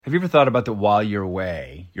Have you ever thought about that while you're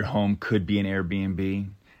away, your home could be an Airbnb?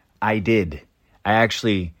 I did. I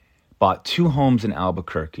actually bought 2 homes in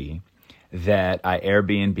Albuquerque that I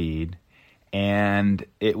Airbnb'd, and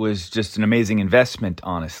it was just an amazing investment,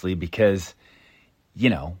 honestly, because, you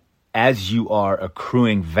know, as you are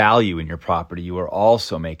accruing value in your property, you are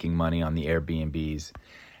also making money on the Airbnbs.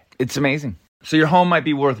 It's amazing. So your home might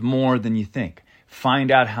be worth more than you think. Find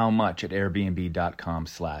out how much at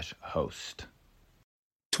airbnb.com/host.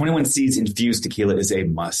 21 Seeds Infused Tequila is a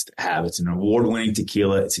must-have. It's an award-winning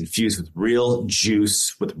tequila. It's infused with real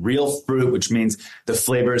juice, with real fruit, which means the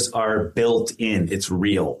flavors are built in. It's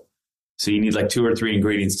real. So you need like 2 or 3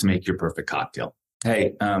 ingredients to make your perfect cocktail.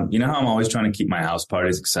 Hey, you know how I'm always trying to keep my house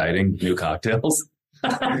parties exciting? New cocktails.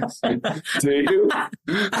 Do you?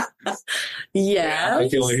 Yeah. I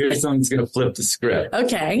feel like here's someone's going to flip the script.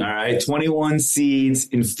 Okay. All right. 21 Seeds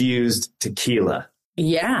Infused Tequila.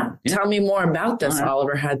 Yeah. Tell me more about this, right.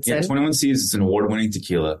 Oliver Hudson. Yeah, 21 Seeds is an award-winning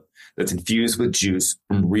tequila that's infused with juice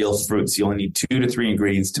from real fruits. You only need 2 to 3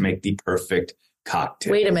 ingredients to make the perfect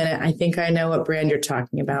cocktail. Wait a minute. I think I know what brand you're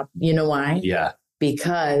talking about. You know why? Yeah.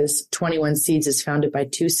 Because 21 Seeds is founded by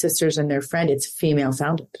 2 sisters and their friend. It's female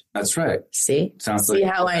founded. That's right. See? See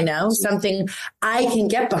how I know? Something I can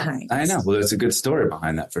get behind. I know. Well, there's a good story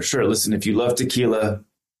behind that for sure. Listen, if you love tequila,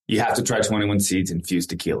 you have to try 21 Seeds Infused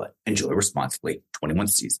Tequila. Enjoy responsibly. 21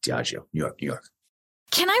 Seeds, Diageo, New York, New York.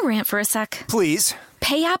 Can I rant for a sec? Please.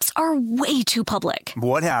 Pay apps are way too public.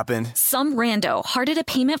 What happened? Some rando hearted a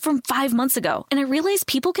payment from 5 months ago, and I realized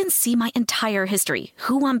people can see my entire history,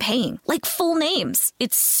 who I'm paying, like full names.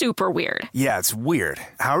 It's super weird. Yeah, it's weird.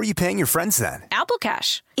 How are you paying your friends then? Apple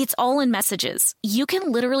Cash. It's all in messages. You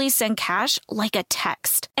can literally send cash like a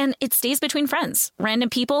text, and it stays between friends. Random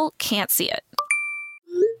people can't see it.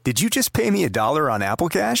 Did you just pay me $1 on Apple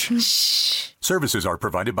Cash? Shh. Services are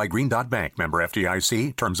provided by Green Dot Bank. Member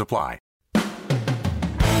FDIC. Terms apply.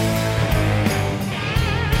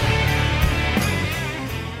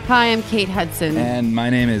 Hi, I'm Kate Hudson. And my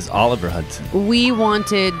name is Oliver Hudson. We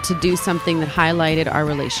wanted to do something that highlighted our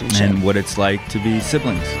relationship. And what it's like to be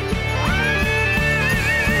siblings.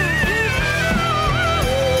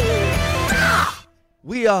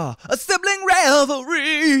 We are a sibling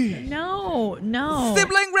revelry. No.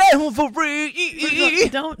 Sibling revelry.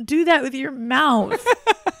 Don't do that with your mouth.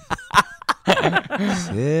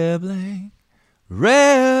 Sibling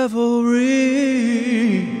revelry.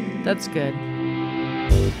 That's good.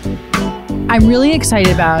 I'm really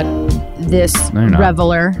excited about this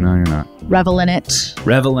reveler. No, you're not. Revel in it.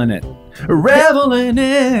 Revel in it. Revel in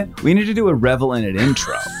it. We need to do a revel in it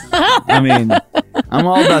intro. I mean, I'm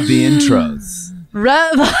all about the intros.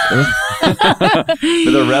 Revel.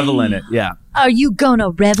 With a revel in it, yeah. Are you gonna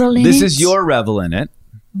revel in it? This is your revel in it.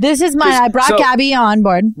 This is mine. I brought Gabby on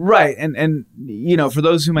board. Right. And you know, for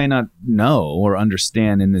those who may not know or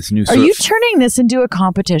understand in this new Are you turning this into a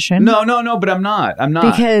competition? No, but I'm not.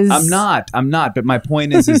 Because I'm not. But my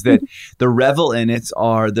point is that the revel in it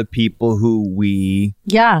are the people who we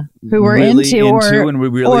who we're really into or and we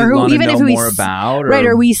really want to know more about. Right,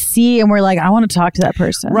 or we see and we're like, I want to talk to that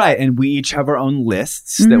person. Right, and we each have our own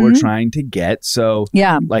lists that we're trying to get. So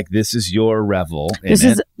like this is your revel in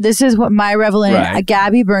it. This is what my revel in it.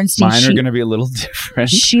 Gabby Bernstein. Mine are going to be a little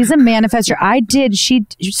different. She's a manifester.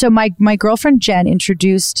 So my girlfriend Jen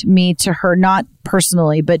introduced me to her, not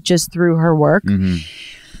personally, but just through her work. Mm-hmm.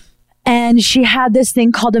 And she had this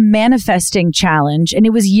thing called a manifesting challenge. And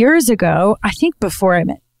it was years ago, I think before I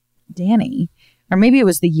met Danny, or maybe it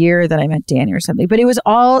was the year that I met Danny or something. But it was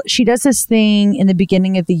she does this thing in the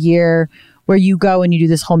beginning of the year where you go and you do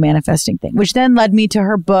this whole manifesting thing, which then led me to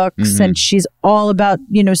her books. And she's all about,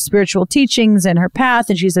 spiritual teachings and her path.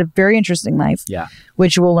 And she's a very interesting life,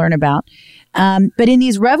 which we'll learn about. But in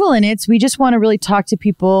these revel in it's, we just want to really talk to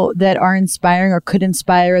people that are inspiring or could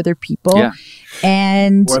inspire other people. Yeah.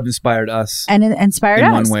 And or have inspired us. And inspired in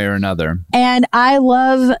us. one way or another. And I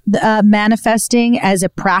love manifesting as a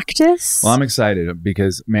practice. Well, I'm excited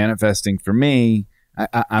because manifesting for me,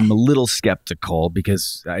 I'm a little skeptical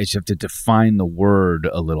because I just have to define the word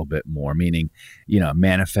a little bit more, meaning,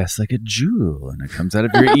 manifest like a jewel and it comes out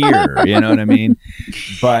of your ear. You know what I mean?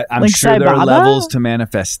 But I'm like sure Sai there are Baba? levels to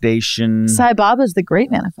manifestation. Sai Baba's the great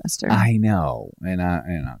manifester. I know. And,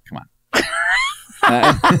 come on.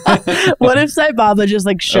 What if Sai Baba just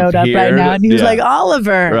showed up right now and he was like,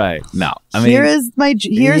 Oliver, right? No, I mean, here's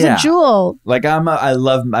a jewel. Like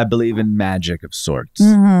I believe in magic of sorts.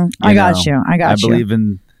 Mm-hmm. I got you. I believe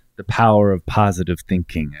in the power of positive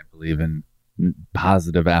thinking. I believe in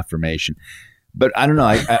positive affirmation. But I don't know.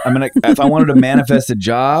 I'm gonna if I wanted to manifest a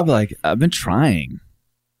job, I've been trying.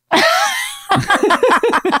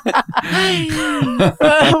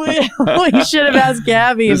 We should have asked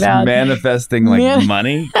Gabby Just about manifesting like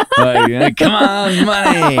money. Like, come on,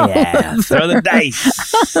 money. Yeah, throw the dice.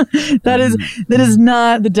 That is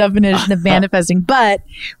not the definition of manifesting, but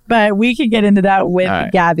we could get into that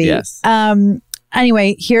with Gabby. Yes.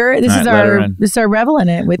 Anyway, this is our Revel in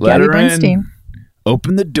it with Let Gabby her Bernstein. in.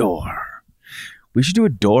 Open the door. We should do a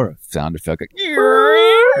door sound effect.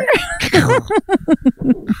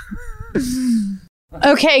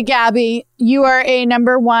 Okay, Gabby, you are a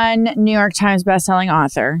 #1 New York Times bestselling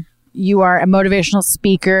author. You are a motivational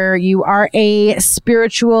speaker. You are a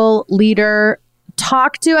spiritual leader.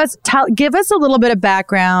 Talk to us. Give us a little bit of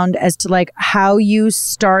background as to like how you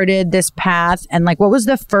started this path and like what was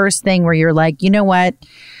the first thing where you're like, you know what?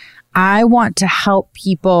 I want to help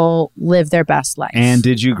people live their best life. And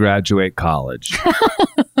did you graduate college?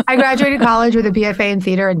 I graduated college with a BFA in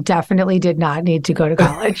theater and definitely did not need to go to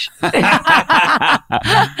college. Let's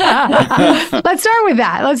start with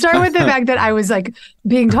that. Let's start with the fact that I was like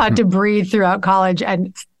being taught to breathe throughout college,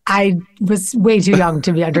 and I was way too young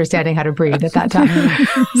to be understanding how to breathe at that time.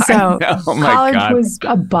 So college was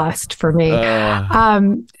a bust for me.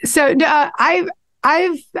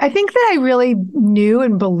 I think that I really knew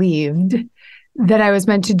and believed that I was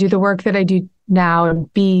meant to do the work that I do now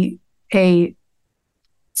and be a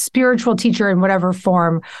spiritual teacher in whatever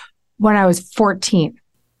form when I was 14.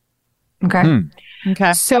 Okay.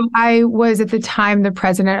 Okay. So I was at the time the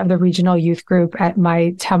president of the regional youth group at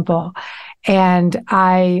my temple. And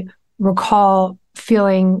I recall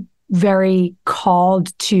feeling very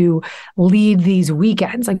called to lead these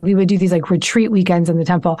weekends. Like we would do these like retreat weekends in the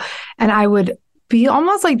temple. And I would be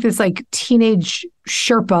almost like this like teenage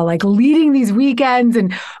Sherpa, like leading these weekends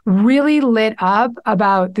and really lit up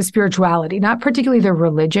about the spirituality, not particularly the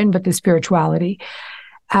religion, but the spirituality.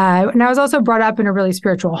 And I was also brought up in a really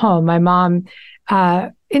spiritual home. My mom,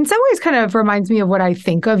 in some ways kind of reminds me of what I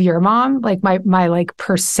think of your mom. Like my like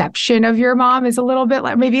perception of your mom is a little bit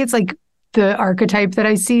like, maybe it's like the archetype that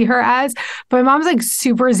I see her as. But my mom's like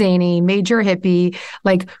super zany, major hippie,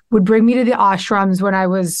 like would bring me to the ashrams when I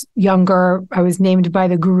was younger. I was named by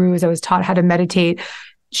the gurus. I was taught how to meditate.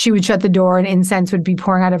 She would shut the door and incense would be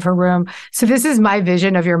pouring out of her room. So this is my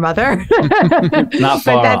vision of your mother. Not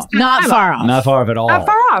far off. Not far off. Not far off at all. Not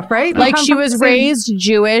far off, right? Like she was raised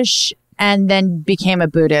Jewish and then became a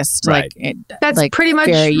Buddhist. Right. That's like pretty much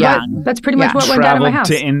very young. That's pretty much what went down in my house.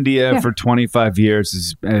 Traveled to India for 25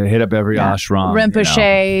 years, hit up every ashram.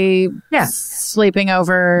 Rinpoche, sleeping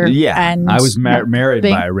over. Yeah, and I was married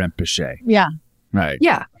by a Rinpoche. Yeah. Right.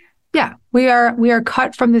 Yeah. We are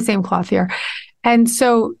cut from the same cloth here. And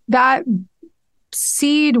so that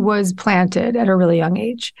seed was planted at a really young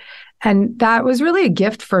age. And that was really a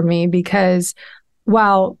gift for me because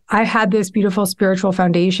while I had this beautiful spiritual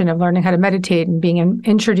foundation of learning how to meditate and being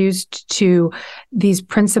introduced to these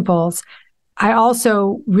principles, I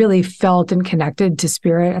also really felt and connected to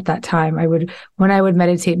spirit at that time. When I would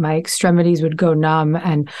meditate, my extremities would go numb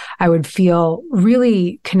and I would feel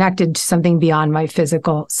really connected to something beyond my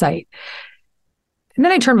physical sight. And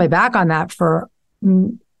then I turned my back on that for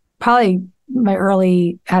probably my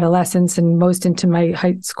early adolescence and most into my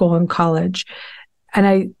high school and college. And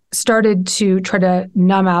I started to try to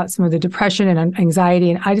numb out some of the depression and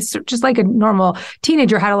anxiety. And I just like a normal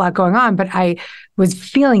teenager, had a lot going on, but I was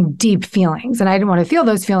feeling deep feelings and I didn't want to feel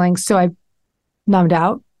those feelings. So I numbed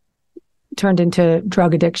out, turned into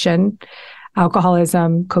drug addiction,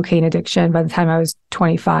 alcoholism, cocaine addiction by the time I was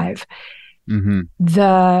 25. Mm-hmm.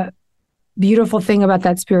 The beautiful thing about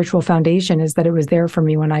that spiritual foundation is that it was there for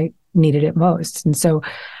me when I needed it most. And so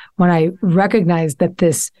when I recognized that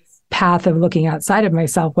this path of looking outside of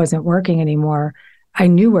myself wasn't working anymore, I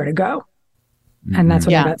knew where to go. And that's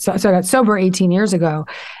when I got so I got sober 18 years ago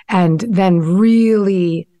and then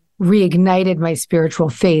really reignited my spiritual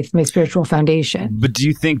faith, my spiritual foundation. But do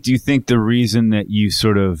you think the reason that you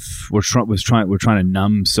sort of we're trying to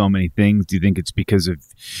numb so many things, do you think it's because of,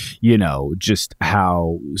 just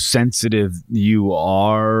how sensitive you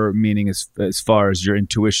are, meaning as far as your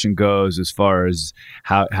intuition goes, as far as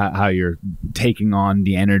how you're taking on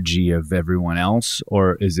the energy of everyone else,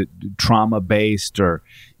 or is it trauma based, or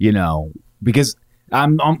because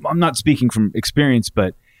I'm not speaking from experience,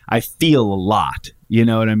 but I feel a lot. You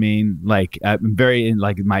know what I mean? Like I'm very in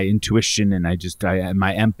like my intuition and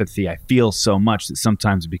my empathy. I feel so much that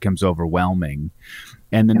sometimes it becomes overwhelming.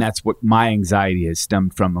 And then that's what my anxiety has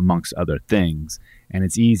stemmed from, amongst other things. And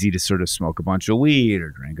it's easy to sort of smoke a bunch of weed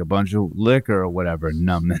or drink a bunch of liquor or whatever, and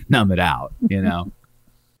numb it out, The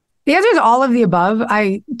answer is all of the above.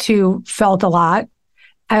 I too felt a lot.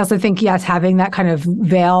 I also think, yes, having that kind of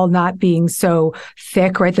veil not being so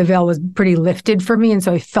thick, right? The veil was pretty lifted for me. And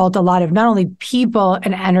so I felt a lot of not only people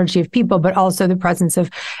and energy of people, but also the presence of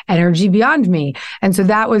energy beyond me. And so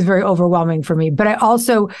that was very overwhelming for me. But I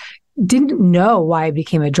also didn't know why I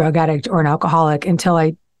became a drug addict or an alcoholic until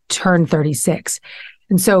I turned 36.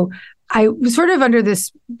 And so I was sort of under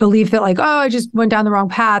this belief that like, oh, I just went down the wrong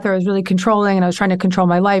path, or I was really controlling and I was trying to control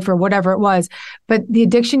my life or whatever it was. But the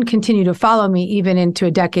addiction continued to follow me even into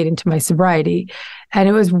a decade into my sobriety. And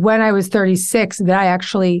it was when I was 36 that I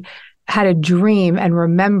actually had a dream and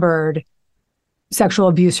remembered sexual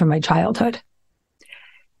abuse from my childhood.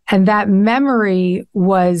 And that memory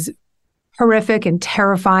was horrific and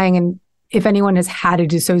terrifying. And if anyone has had a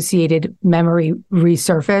dissociated memory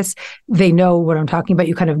resurface, they know what I'm talking about.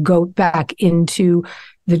 You kind of go back into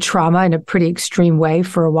the trauma in a pretty extreme way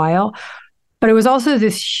for a while. But it was also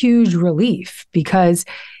this huge relief because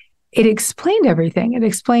it explained everything. It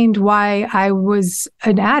explained why I was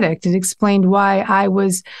an addict. It explained why I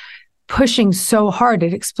was pushing so hard.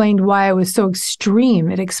 It explained why I was so extreme.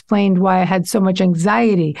 It explained why I had so much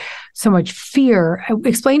anxiety, so much fear. It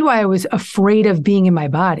explained why I was afraid of being in my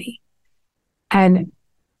body. And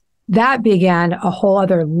that began a whole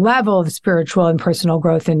other level of spiritual and personal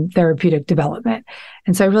growth and therapeutic development.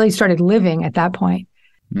 And so I really started living at that point.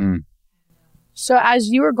 Mm. So as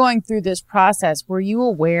you were going through this process, were you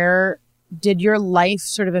aware, did your life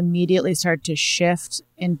sort of immediately start to shift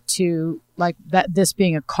into like that, this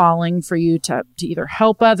being a calling for you to either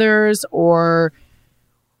help others, or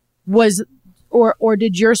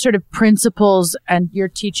did your sort of principles and your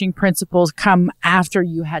teaching principles come after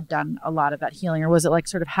you had done a lot of that healing, or was it like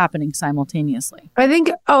sort of happening simultaneously? I think,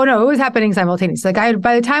 it was happening simultaneously. Like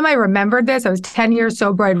by the time I remembered this, I was 10 years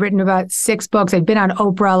sober. I'd written about 6 books. I'd been on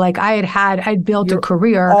Oprah. Like I'd built a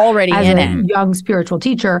career already as in a it. young spiritual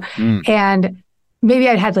teacher. And maybe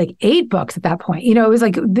I'd had like 8 books at that point. It was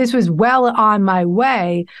like, this was well on my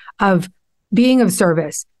way of being of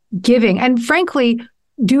service, giving, and frankly,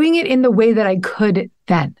 doing it in the way that I could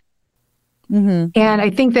then. Mm-hmm. And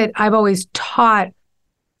I think that I've always taught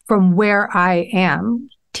from where I am,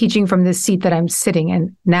 teaching from this seat that I'm sitting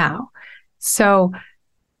in now. So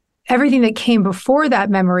everything that came before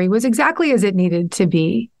that memory was exactly as it needed to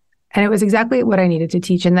be. And it was exactly what I needed to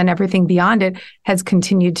teach. And then everything beyond it has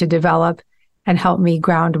continued to develop and help me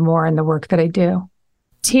ground more in the work that I do.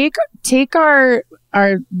 Take our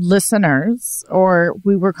listeners, or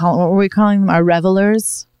what were we calling them? Our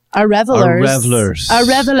revelers. Our revelers.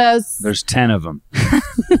 There's 10 of them.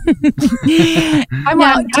 I'm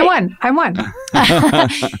one.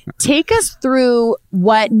 Take us through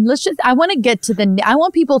I want to get to I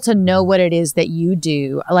want people to know what it is that you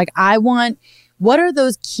do. Like, what are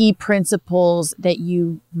those key principles that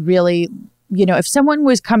you really, if someone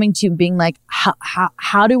was coming to you being like,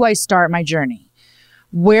 how do I start my journey?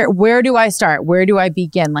 Where do I start? Where do I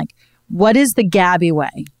begin? Like, what is the Gabby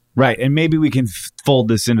way? Right. And maybe we can fold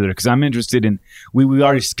this into there because I'm interested in, we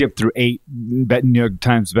already skipped through 8 New York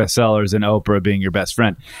Times bestsellers and Oprah being your best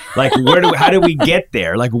friend. Like, how did we get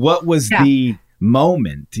there? Like, what was the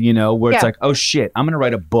moment, where it's like, oh shit, I'm going to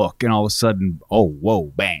write a book, and all of a sudden, oh,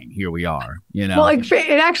 whoa, bang, here we are, Well,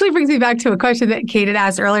 it actually brings me back to a question that Kate had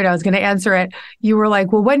asked earlier, and I was going to answer it. You were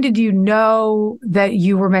like, well, when did you know that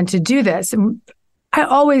you were meant to do this? And I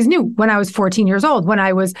always knew when I was 14 years old, when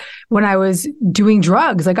I was doing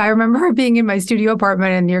drugs. Like, I remember being in my studio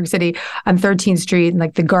apartment in New York City on 13th Street, and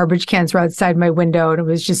like the garbage cans were outside my window, and it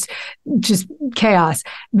was just chaos.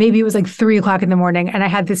 Maybe it was like 3:00 in the morning, and I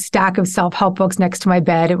had this stack of self-help books next to my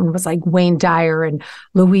bed. It was like Wayne Dyer and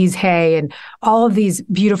Louise Hay and all of these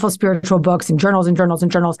beautiful spiritual books and journals and journals and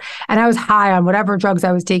journals. And I was high on whatever drugs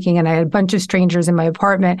I was taking, and I had a bunch of strangers in my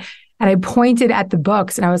apartment, and I pointed at the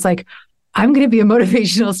books, and I was like, I'm going to be a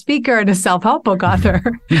motivational speaker and a self-help book author.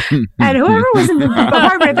 And whoever was in the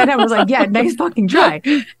apartment at that time was like, yeah, nice fucking try.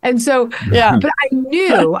 And so, but I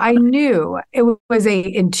knew it was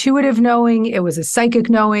a intuitive knowing. It was a psychic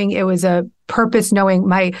knowing. It was a purpose knowing.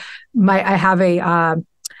 I have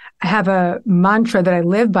a mantra that I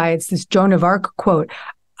live by. It's this Joan of Arc quote.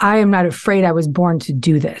 I am not afraid. I was born to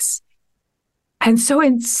do this. And so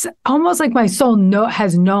it's almost like my soul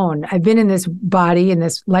has known. I've been in this body in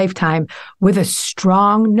this lifetime with a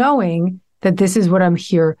strong knowing that this is what I'm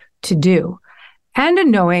here to do. And a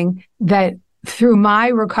knowing that through my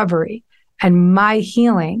recovery and my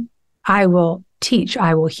healing, I will teach,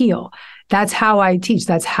 I will heal. That's how I teach.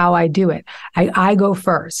 That's how I do it. I go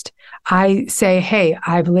first. I say, hey,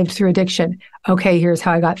 I've lived through addiction. Okay, here's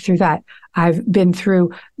how I got through that. I've been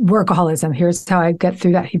through workaholism. Here's how I get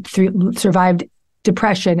through that. Survived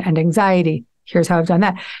depression and anxiety. Here's how I've done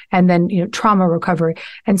that. And then, trauma recovery.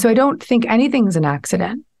 And so I don't think anything's an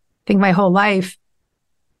accident. I think my whole life,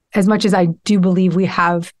 as much as I do believe we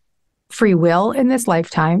have free will in this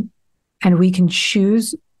lifetime and we can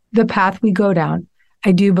choose the path we go down,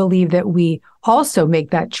 I do believe that we also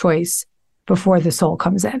make that choice before the soul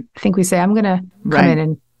comes in. I think we say, I'm going to come in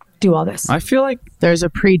and do all this. I feel like there's a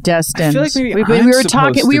predestined. I feel like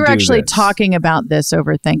maybe we were actually talking about this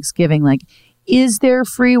over Thanksgiving. Like, is there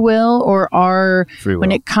free will, or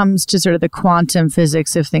when it comes to sort of the quantum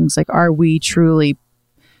physics of things, like, are we truly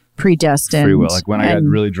predestined? Free will. Like when I got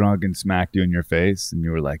really drunk and smacked you in your face and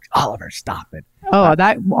you were like, Oliver, stop it. Oh,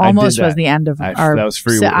 that almost was the end of our... That was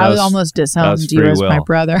free will. I almost disowned you as my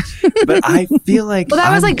brother. But I feel like well,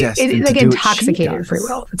 that was like intoxicated free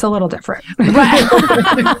will. It's a little different. Right.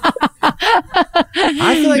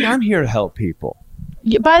 I feel like I'm here to help people.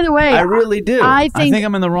 By the way, I really do. I think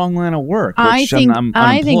I'm in the wrong line of work. I'm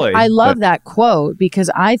unemployed, I love that quote, because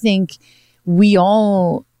I think we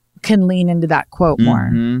all can lean into that quote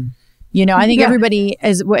more. I think everybody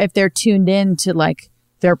is, if they're tuned in to like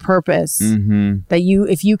their purpose, that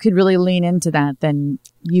if you could really lean into that, then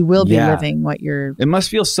you will be living what you're. It must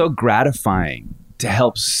feel so gratifying to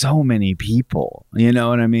help so many people. You know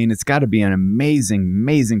what I mean? It's got to be an amazing,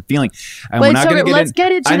 amazing feeling. And we're not going to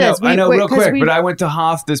get into this. I know, real quick. But I went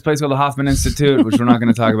to this place called the Hoffman Institute, which we're not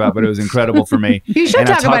going to talk about, but it was incredible for me. You should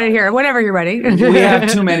talk about it here, whenever you're ready. We have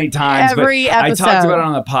too many times. Every episode. I talked about it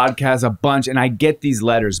on the podcast a bunch, and I get these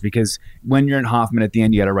letters because when you're in Hoffman, at the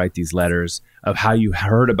end, you got to write these letters of how you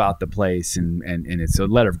heard about the place, and it's a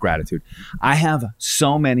letter of gratitude. I have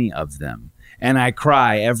so many of them, and I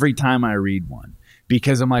cry every time I read one.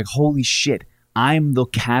 Because I'm like, holy shit, I'm the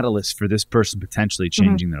catalyst for this person potentially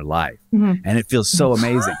changing their life. And it feels so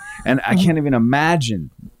amazing. And I can't even imagine,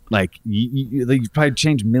 like, you probably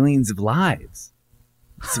changed millions of lives.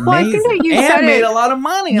 It's amazing. Well, I think that you said made a lot of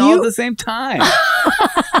money all at the same time.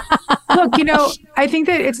 Look, I think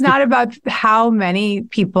that it's not about how many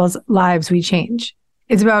people's lives we change.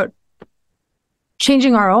 It's about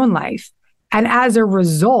changing our own life. And as a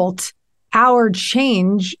result, our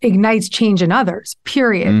change ignites change in others,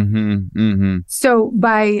 period. So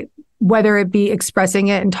by whether it be expressing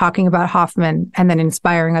it and talking about Hoffman and then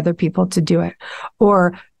inspiring other people to do it,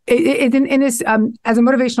 or in this, as a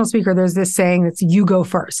motivational speaker, there's this saying that's you go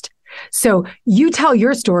first. So you tell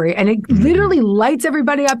your story and it literally lights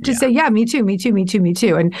everybody up to say, yeah, me too, me too, me too, me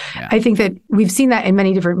too. And I think that we've seen that in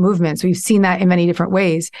many different movements. We've seen that in many different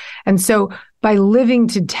ways. And so by living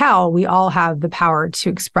to tell, we all have the power to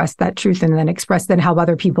express that truth and then help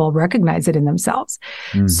other people recognize it in themselves.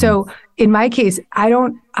 So in my case, I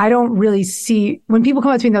don't really see, when people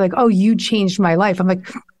come up to me and they're like, oh, you changed my life. I'm like,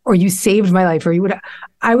 or you saved my life,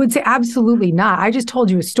 I would say absolutely not. I just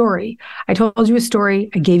told you a story. I told you a story.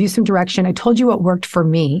 I gave you some direction. I told you what worked for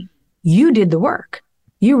me. You did the work.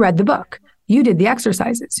 You read the book. You did the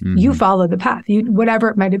exercises. You followed the path. Whatever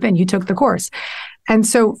it might have been, you took the course. And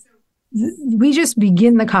so we just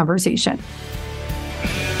begin the conversation.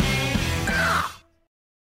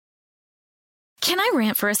 Can I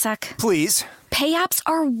rant for a sec? Please. Pay apps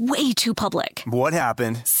are way too public. What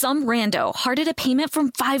happened? Some rando hearted a payment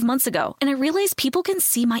from 5 months ago, and I realized people can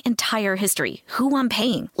see my entire history, who I'm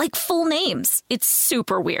paying, like full names. It's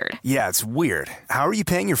super weird. Yeah, it's weird. How are you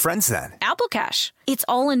paying your friends then? Apple Cash. It's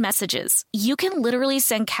all in messages. You can literally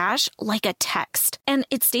send cash like a text, and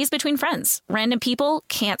it stays between friends. Random people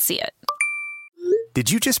can't see it. Did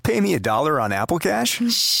you just pay me $1 on Apple Cash?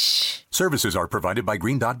 Shh. Services are provided by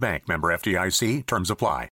Green Dot Bank. Member FDIC. Terms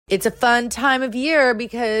apply. It's a fun time of year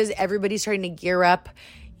because everybody's starting to gear up.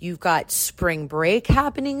 You've got spring break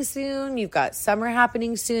happening soon. You've got summer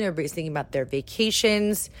happening soon. Everybody's thinking about their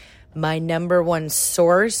vacations. My number one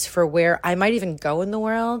source for where I might even go in the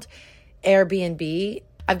world, Airbnb.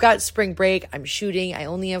 I've got spring break. I'm shooting. I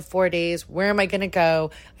only have 4 days. Where am I going to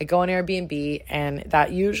go? I go on Airbnb, and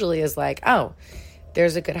that usually is like, oh,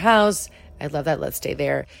 there's a good house. I love that. Let's stay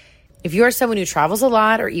there. If you're someone who travels a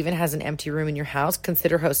lot or even has an empty room in your house,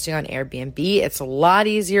 consider hosting on Airbnb. It's a lot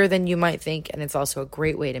easier than you might think, and it's also a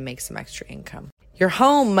great way to make some extra income. Your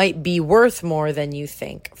home might be worth more than you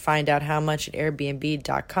think. Find out how much at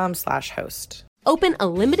airbnb.com/host. Open a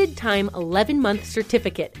limited-time 11-month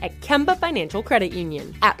certificate at Kemba Financial Credit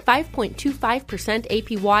Union. At 5.25%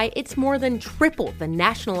 APY, it's more than triple the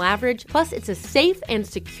national average, plus it's a safe and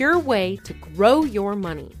secure way to grow your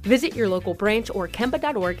money. Visit your local branch or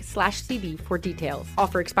kemba.org/CD for details.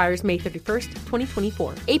 Offer expires May 31st,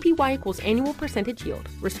 2024. APY equals annual percentage yield.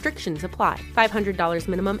 Restrictions apply. $500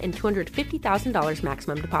 minimum and $250,000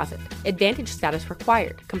 maximum deposit. Advantage status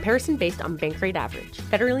required. Comparison based on bank rate average.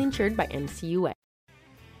 Federally insured by NCUA.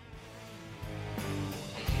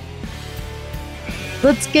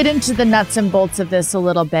 Let's get into the nuts and bolts of this a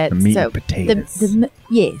little bit. The meat and potatoes.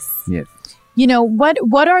 Yes. Yes. You know,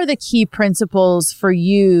 what are the key principles for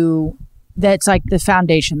you that's like the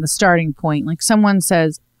foundation, the starting point? Like someone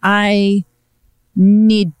says, I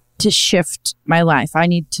need to shift my life. I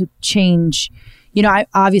need to change. You know,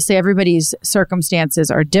 obviously everybody's circumstances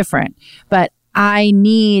are different, but I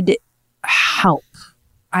need help.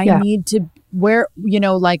 I need to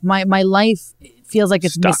like my life feels like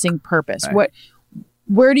it's missing purpose. Right.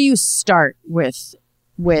 Where do you start with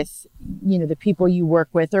the people you work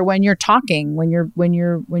with, or when you're talking, when you're doing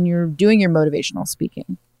your motivational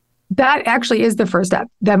speaking? That actually is the first step.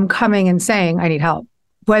 Them coming and saying, I need help.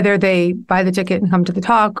 Whether they buy the ticket and come to the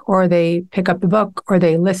talk, or they pick up the book, or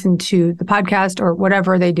they listen to the podcast, or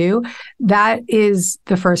whatever they do, that is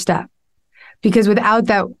the first step. Because without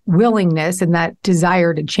that willingness and that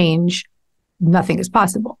desire to change, nothing is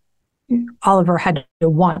possible. Oliver had to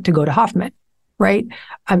want to go to Hoffman, right?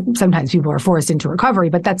 Sometimes people are forced into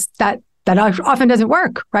recovery, but that often doesn't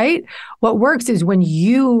work, right? What works is when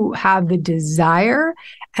you have the desire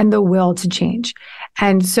and the will to change.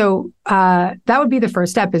 And so that would be the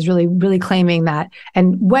first step, is really, really claiming that.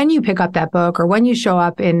 And when you pick up that book, or when you show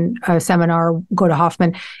up in a seminar, or go to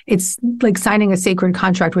Hoffman, it's like signing a sacred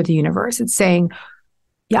contract with the universe. It's saying,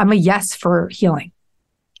 yeah, I'm a yes for healing.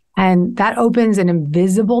 And that opens an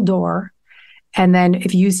invisible door. And then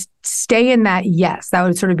if you stay in that yes, that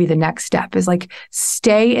would sort of be the next step, is like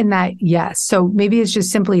stay in that yes. So maybe it's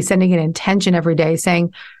just simply sending an intention every day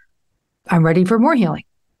saying, I'm ready for more healing.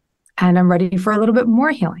 And I'm ready for a little bit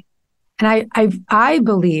more healing. And I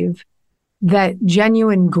believe that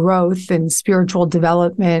genuine growth and spiritual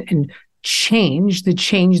development and change, the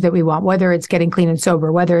change that we want, whether it's getting clean and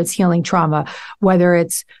sober, whether it's healing trauma, whether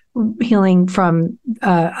it's healing from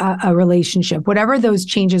a relationship, whatever those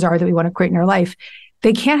changes are that we want to create in our life,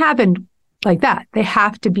 they can't happen like that. They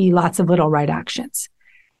have to be lots of little right actions.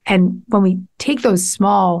 And when we take those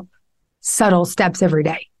small, subtle steps every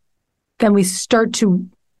day, then we start to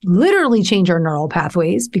literally change our neural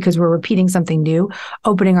pathways, because we're repeating something new,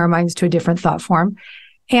 opening our minds to a different thought form.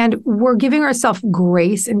 And we're giving ourselves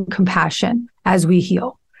grace and compassion as we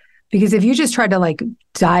heal. Because if you just try to like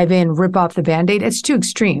dive in, rip off the Band-Aid, it's too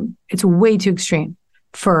extreme. It's way too extreme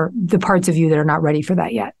for the parts of you that are not ready for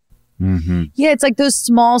that yet. Mm-hmm. Yeah, it's like those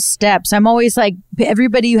small steps. I'm always like,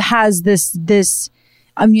 everybody who has this,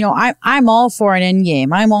 I'm all for an end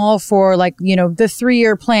game. I'm all for the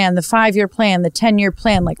 3-year plan, the 5-year plan, the 10-year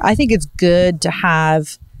plan. Like, I think it's good to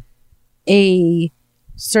have a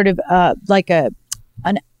sort of a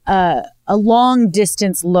long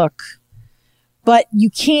distance look, but you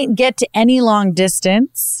can't get to any long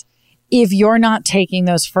distance if you're not taking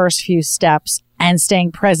those first few steps and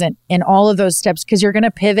staying present in all of those steps, because you're going to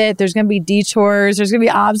pivot. There's going to be detours. There's going to be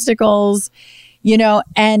obstacles,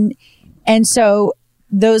 and so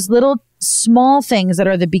those little small things that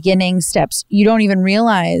are the beginning steps, you don't even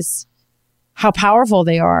realize how powerful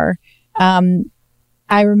they are.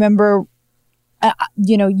 I remember,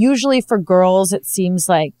 usually for girls, it seems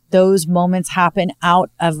like those moments happen out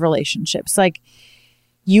of relationships. Like,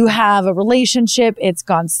 you have a relationship, it's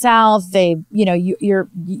gone south. You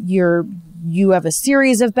have a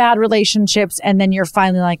series of bad relationships, and then you're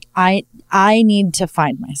finally like, I need to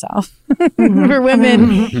find myself for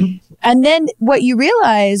women. And then what you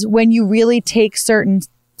realize when you really take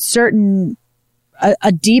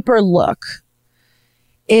a deeper look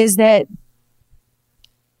is that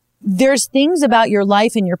there's things about your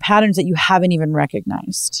life and your patterns that you haven't even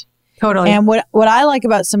recognized. Totally. And what I like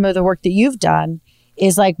about some of the work that you've done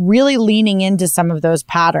is like really leaning into some of those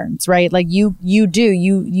patterns, right? Like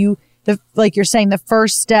like you're saying, the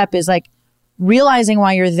first step is like realizing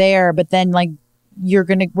why you're there, but then like we're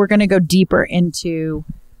going to go deeper into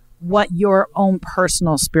what your own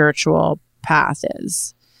personal spiritual path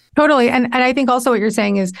is. Totally. And I think also what you're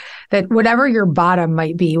saying is that whatever your bottom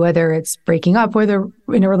might be, whether it's breaking up, whether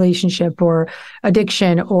in a relationship or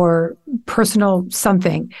addiction or personal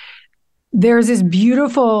something, there's this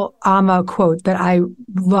beautiful Amma quote that I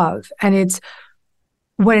love. And it's,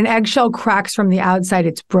 when an eggshell cracks from the outside,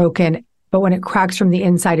 it's broken. But when it cracks from the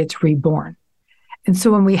inside, it's reborn. And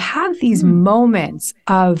so when we have these moments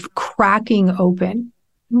of cracking open,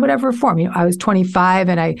 in whatever form, I was 25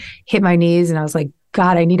 and I hit my knees and I was like,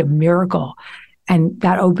 God, I need a miracle. And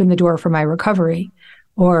that opened the door for my recovery,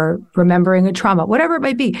 or remembering a trauma, whatever it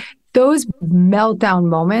might be. Those meltdown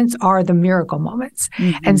moments are the miracle moments.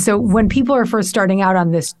 Mm-hmm. And so when people are first starting out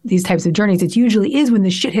on these types of journeys, it usually is when the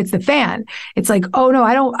shit hits the fan. It's like, oh no,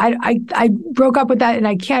 I broke up with that and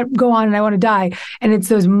I can't go on and I want to die. And it's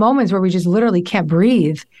those moments where we just literally can't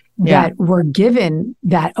breathe that we're given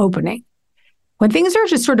that opening. when things are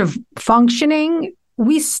just sort of functioning,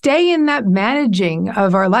 we stay in that managing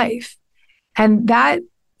of our life. And that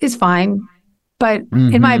is fine. But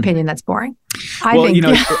in my opinion, that's boring. Well,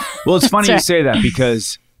 it's funny you say that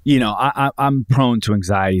because, I'm prone to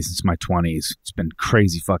anxiety since my 20s. It's been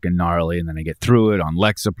crazy fucking gnarly. And then I get through it on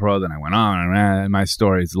Lexapro. Then I went on and my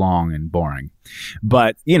story is long and boring.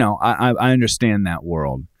 But, I understand that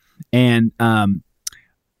world. And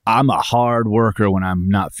I'm a hard worker when I'm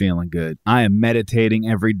not feeling good. I am meditating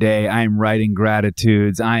every day. I am writing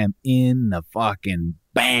gratitudes. I am in the fucking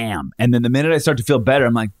bam. And then the minute I start to feel better,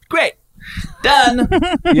 I'm like, great. Done.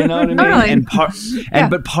 You know what I mean?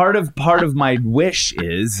 But part of my wish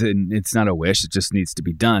is, and it's not a wish, it just needs to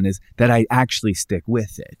be done, is that I actually stick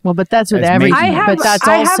with it. Well, but that's with everything. I have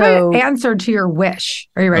an answer to your wish.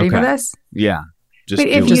 Are you ready for this? Yeah.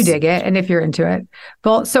 If you dig it and if you're into it.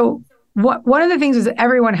 Well, so one of the things is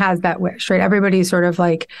everyone has that wish, right? Everybody's sort of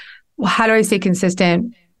like, well, how do I stay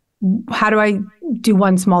consistent? How do I do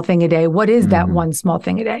one small thing a day? What is that one small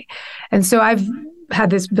thing a day? And so I've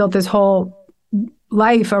built this whole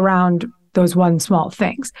life around those one small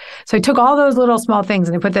things. So I took all those little small things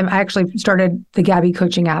and I actually started the Gabby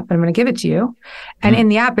coaching app, and I'm going to give it to you. And in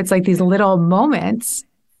the app, it's like these little moments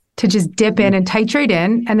to just dip in and titrate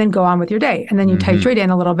in and then go on with your day. And then you titrate in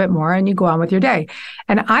a little bit more and you go on with your day.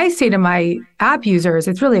 And I say to my app users,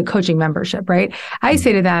 it's really a coaching membership, right? I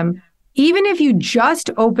say to them, even if you just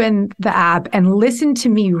open the app and listen to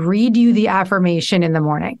me read you the affirmation in the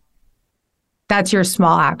morning, that's your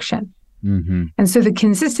small action. And so the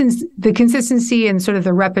consistency and sort of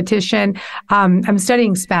the repetition. I'm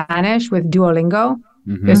studying Spanish with Duolingo.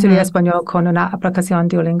 Yo estudié español con una aplicación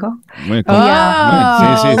Duolingo.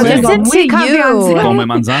 Listen to you. Come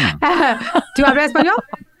manzana. ¿Tú hablas español?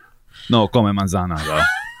 No, come manzana, though.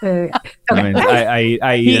 Okay.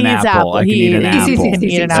 I eat an apple. I can eat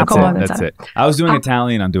an apple. That's it. I was doing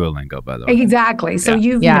Italian on Duolingo, by the way. Exactly. So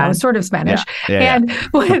you've sort of Spanish. And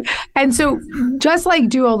so just like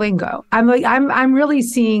Duolingo, I'm really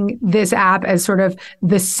seeing this app as sort of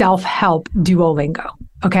the self-help Duolingo.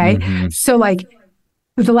 Okay. So like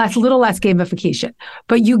with little less gamification,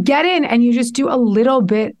 but you get in and you just do a little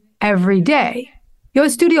bit every day. Yo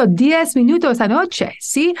estudio 10 minutos anoche.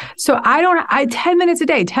 See? So I 10 minutes a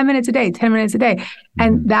day.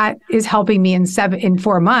 And that is helping me in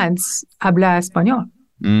 4 months habla español.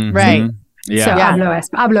 Right. Yeah. So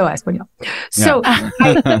hablo español. So,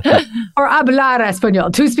 or hablar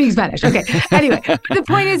español, to speak Spanish. Okay. Anyway, the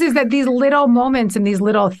point is that these little moments and these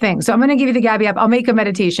little things. So I'm going to give you the Gabby app. I'll make a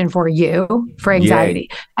meditation for you for anxiety.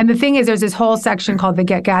 Yay. And the thing is, there's this whole section called the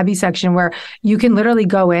Get Gabby section where you can literally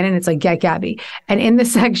go in and it's like Get Gabby. And in the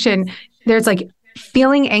section, there's like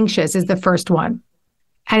feeling anxious is the first one.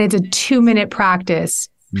 And it's a 2-minute practice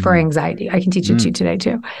for anxiety. I can teach it to you today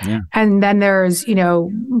too. Yeah. And then there's,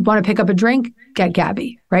 want to pick up a drink, Get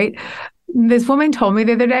Gabby, right? This woman told me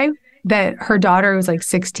the other day that her daughter was like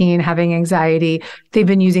 16 having anxiety. They've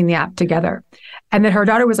been using the app together. And that her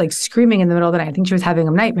daughter was like screaming in the middle of the night. I think she was having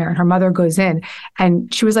a nightmare. And her mother goes in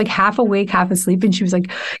and she was like half awake, half asleep. And she was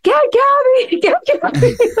like, Get Gabby, get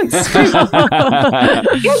Gabby. Like,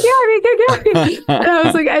 Get Gabby. And I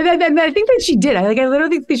was like, and I think that she did. I literally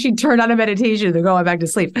think that she turned on a meditation to go back to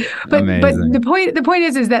sleep. But the point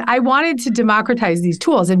is that I wanted to democratize these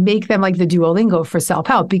tools and make them like the Duolingo for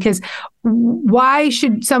self-help, because why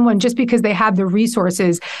should someone, just because they have the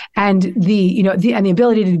resources and the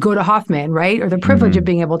ability to go to Hoffman, right? Or the privilege of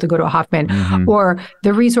being able to go to a Hoffman, or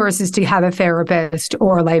the resources to have a therapist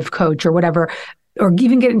or a life coach or whatever, or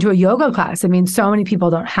even get into a yoga class. I mean, so many people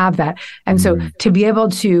don't have that. And so to be able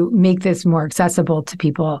to make this more accessible to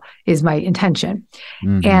people is my intention.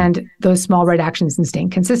 And those small right actions and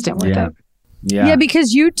staying consistent with it. Yeah,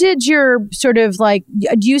 because you did your sort of like,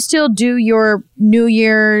 do you still do your New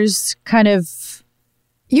Year's kind of?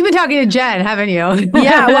 You've been talking to Jen, haven't you?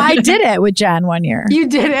 Yeah, well, I did it with Jen one year. You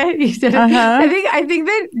did it. I think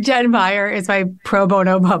that Jen Meyer is my pro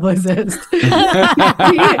bono publicist. Really,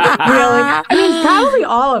 I mean, probably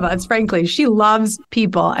all of us. Frankly, she loves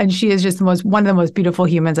people, and she is just one of the most beautiful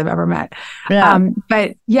humans I've ever met. Yeah.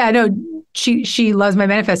 But yeah, no, she loves my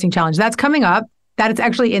manifesting challenge. That's coming up. That it's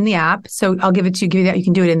actually in the app. So I'll give it to you. Give you that. You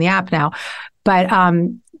can do it in the app now. But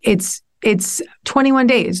it's 21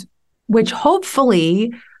 days, which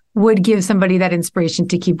hopefully would give somebody that inspiration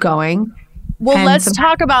to keep going. Well, let's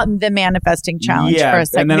talk about the manifesting challenge for a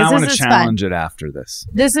second. And then I want to challenge it after this.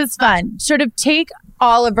 This is fun. Sort of take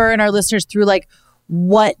Oliver and our listeners through like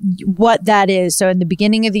what that is. So in the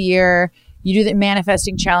beginning of the year, you do the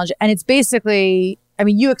manifesting challenge, and it's basically, I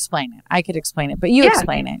mean, you explain it. I could explain it, but you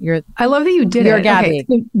explain it. I love that you did it. You're it. Gabby.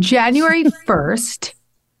 Okay, so January 1st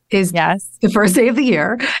is Yes. the first day of the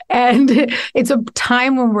year. And it's a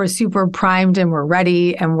time when we're super primed and we're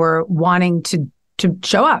ready and we're wanting to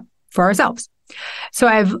show up for ourselves. So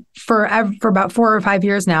for about 4 or 5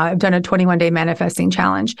 years now, I've done a 21-day manifesting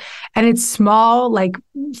challenge. And it's small, like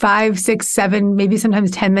 5, 6, 7, maybe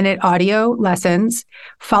sometimes 10-minute audio lessons,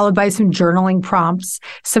 followed by some journaling prompts.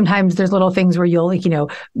 Sometimes there's little things where you'll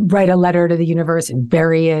write a letter to the universe and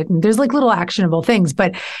bury it. And there's like little actionable things,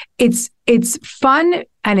 but it's fun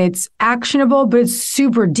and it's actionable, but it's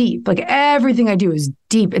super deep. Like everything I do is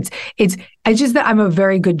deep. It's just that I'm a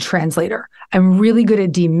very good translator. I'm really good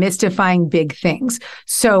at demystifying big things.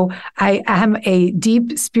 So I am a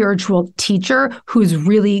deep spiritual teacher who's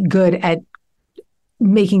really good at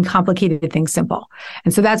making complicated things simple.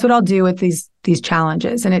 And so that's what I'll do with these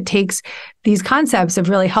challenges. And it takes these concepts of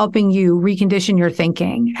really helping you recondition your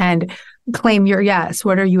thinking and claim your yes.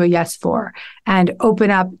 What are you a yes for? And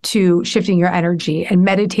open up to shifting your energy and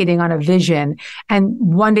meditating on a vision. And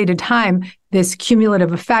one day at a time, this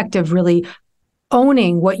cumulative effect of really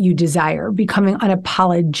owning what you desire, becoming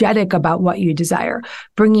unapologetic about what you desire,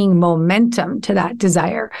 bringing momentum to that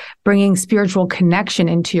desire, bringing spiritual connection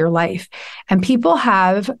into your life. And people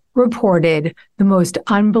have reported the most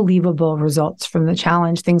unbelievable results from the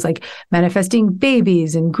challenge, things like manifesting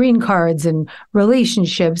babies and green cards and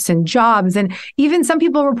relationships and jobs. And even some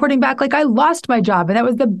people reporting back, like, I lost my job and that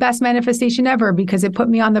was the best manifestation ever because it put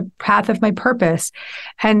me on the path of my purpose.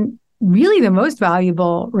 And really the most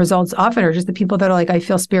valuable results often are just the people that are like, I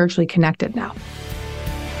feel spiritually connected now.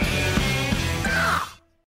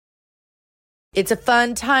 It's a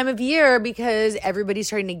fun time of year because everybody's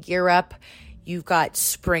starting to gear up. You've got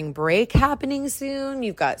spring break happening soon.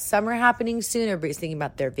 You've got summer happening soon. Everybody's thinking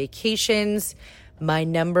about their vacations. My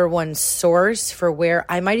number one source for where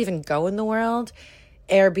I might even go in the world,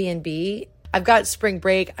 Airbnb. I've got spring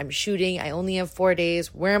break. I'm shooting. I only have 4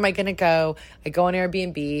 days. Where am I going to go? I go on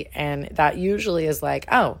Airbnb, and that usually is like,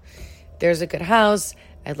 oh, there's a good house.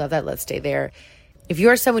 I love that. Let's stay there. If you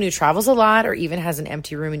are someone who travels a lot or even has an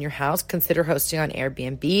empty room in your house, consider hosting on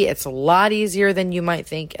Airbnb. It's a lot easier than you might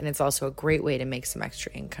think, and it's also a great way to make some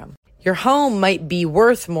extra income. Your home might be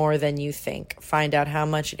worth more than you think. Find out how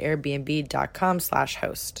much at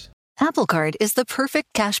airbnb.com/host. Apple Card is the perfect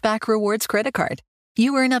cashback rewards credit card.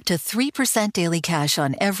 You earn up to 3% daily cash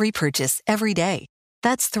on every purchase every day.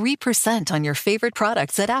 That's 3% on your favorite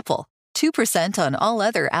products at Apple, 2% on all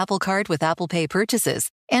other Apple Card with Apple Pay purchases,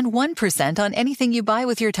 and 1% on anything you buy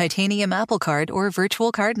with your titanium Apple Card or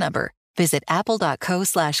virtual card number. Visit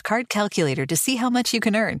apple.co/card calculator to see how much you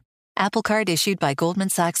can earn. Apple Card issued by Goldman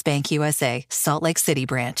Sachs Bank USA, Salt Lake City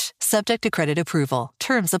branch. Subject to credit approval.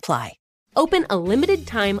 Terms apply. Open a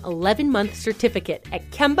limited-time 11-month certificate at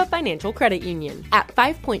Kemba Financial Credit Union. At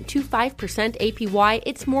 5.25% APY,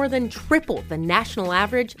 it's more than triple the national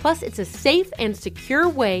average, plus it's a safe and secure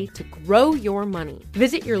way to grow your money.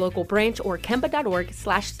 Visit your local branch or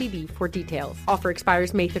kemba.org/CD for details. Offer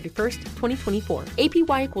expires May 31st, 2024.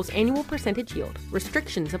 APY equals annual percentage yield.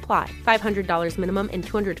 Restrictions apply. $500 minimum and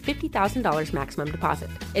 $250,000 maximum deposit.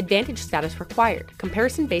 Advantage status required.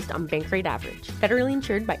 Comparison based on bank rate average. Federally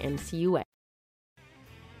insured by NCUA.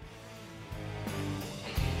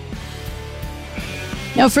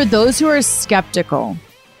 Now, for those who are skeptical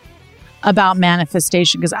about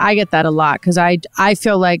manifestation, because I get that a lot, because I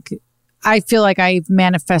feel like I've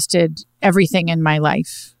manifested everything in my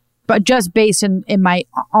life, but just based in my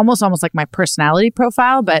almost like my personality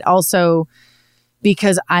profile, but also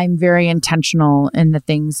because I'm very intentional in the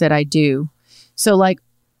things that I do. So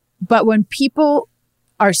but when people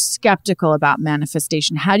are skeptical about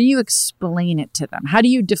manifestation, how do you explain it to them? How do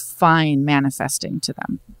you define manifesting to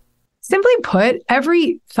them? Simply put,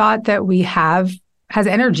 every thought that we have has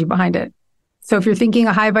energy behind it. So if you're thinking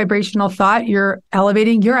a high vibrational thought, you're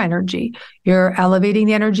elevating your energy. You're elevating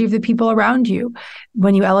the energy of the people around you.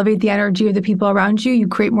 When you elevate the energy of the people around you, you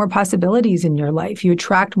create more possibilities in your life. You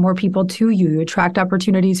attract more people to you. You attract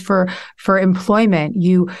opportunities for employment.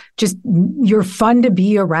 You're fun to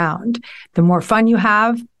be around. The more fun you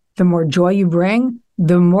have, the more joy you bring,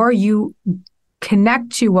 the more you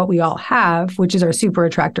connect to what we all have, which is our super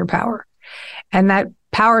attractor power. And that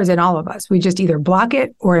power is in all of us. We just either block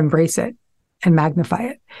it or embrace it and magnify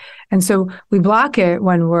it. And so we block it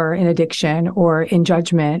when we're in addiction or in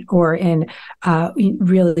judgment or in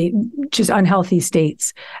really just unhealthy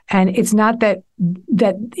states. And it's not that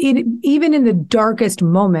even in the darkest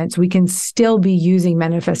moments, we can still be using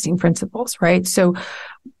manifesting principles, right? So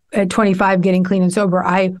at 25, getting clean and sober,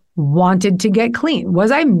 I wanted to get clean.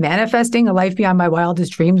 Was I manifesting a life beyond my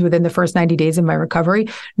wildest dreams within the first 90 days of my recovery?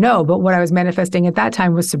 No, but what I was manifesting at that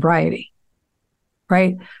time was sobriety,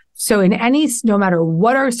 right? So no matter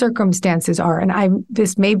what our circumstances are, and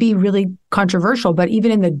this may be really controversial, but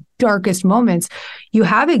even in the darkest moments, you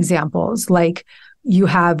have examples like you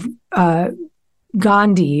have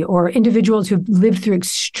Gandhi or individuals who've lived through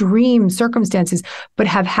extreme circumstances, but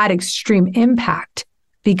have had extreme impact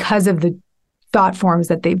because of the thought forms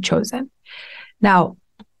that they've chosen. Now,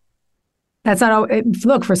 that's not,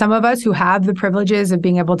 look, for some of us who have the privileges of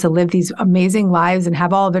being able to live these amazing lives and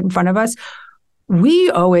have all of it in front of us,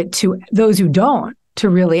 we owe it to those who don't to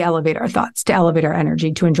really elevate our thoughts, to elevate our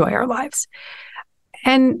energy, to enjoy our lives.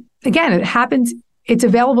 And again, it's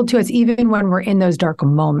available to us even when we're in those dark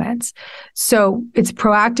moments. So it's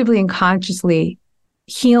proactively and consciously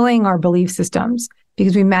healing our belief systems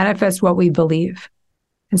because we manifest what we believe.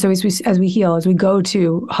 And so as we heal, as we go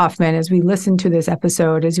to Hoffman, as we listen to this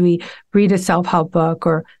episode, as we read a self-help book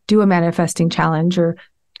or do a manifesting challenge or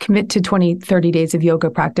commit to 20, 30 days of yoga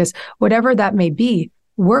practice, whatever that may be,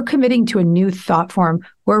 we're committing to a new thought form.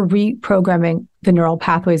 We're reprogramming the neural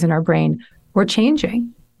pathways in our brain. We're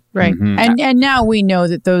changing. Right. And now we know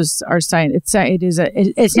that those are science.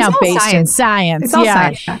 It's now based in science. It's all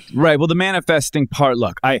science. Right. Well, the manifesting part,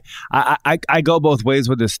 look, I go both ways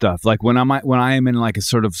with this stuff. Like when I am in like a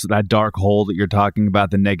sort of that dark hole that you're talking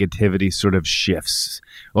about, the negativity sort of shifts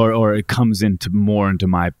or it comes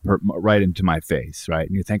right into my face. Right.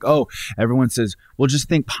 And you think, oh, everyone says, well, just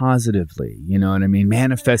think positively. You know what I mean?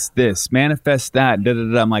 Manifest this, manifest that. Da,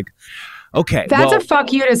 da, da. I'm like, okay. That's a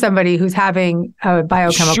fuck you to somebody who's having a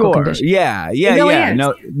biochemical condition. Yeah.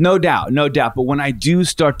 No doubt. But when I do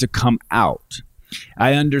start to come out,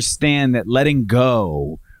 I understand that letting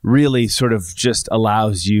go really sort of just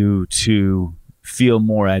allows you to feel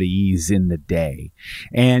more at ease in the day.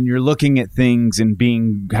 And you're looking at things and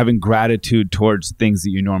having gratitude towards things that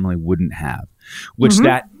you normally wouldn't have, which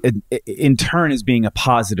that in turn is being a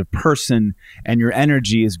positive person, and your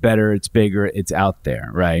energy is better, it's bigger, it's out there,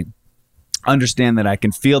 right? Understand that I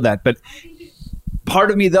can feel that, but part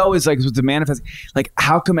of me though is like with the manifest, like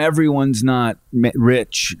how come everyone's not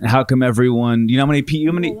rich? How come everyone? You know how many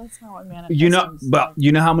people? That's not what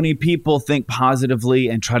you know how many people think positively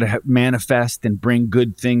and try to manifest and bring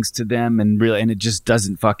good things to them, and it just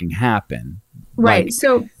doesn't fucking happen. Right. Like,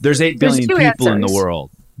 so there's 8 billion people answers in the world.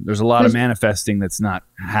 There's a lot of manifesting that's not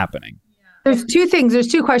happening. There's two things. There's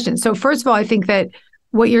two questions. So first of all, I think that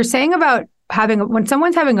what you're saying about when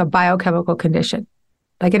someone's having a biochemical condition,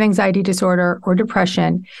 like an anxiety disorder or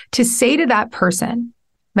depression, to say to that person,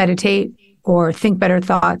 meditate or think better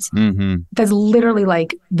thoughts, that's literally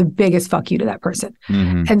like the biggest fuck you to that person.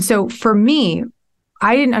 And so for me,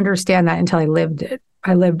 I didn't understand that until I lived it.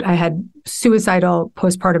 I had suicidal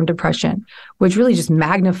postpartum depression, which really just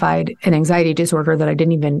magnified an anxiety disorder that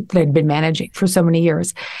that I'd been managing for so many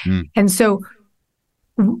years. And so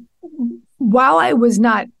while I was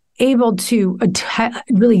not able to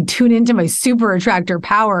really tune into my super attractor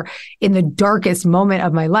power in the darkest moment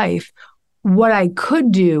of my life, what I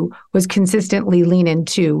could do was consistently lean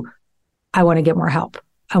into, I want to get more help.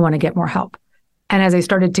 I want to get more help. And as I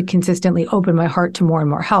started to consistently open my heart to more and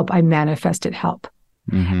more help, I manifested help.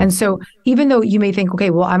 And so even though you may think, okay,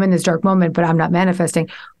 well, I'm in this dark moment, but I'm not manifesting.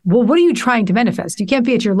 Well, what are you trying to manifest? You can't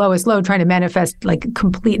be at your lowest low trying to manifest like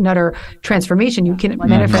complete and utter transformation. You can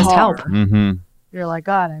manifest help. You're like,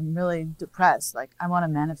 God, I'm really depressed. Like, I want to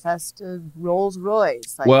manifest a Rolls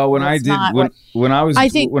Royce. Like, well, when I was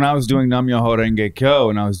doing Nam Myoho Renge Kyo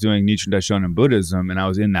and I was doing Nichiren Daishonin Buddhism and I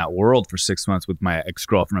was in that world for 6 months with my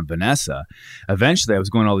ex-girlfriend Vanessa, eventually I was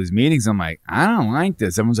going to all these meetings. I'm like, I don't like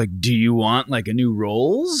this. Everyone's like, do you want like a new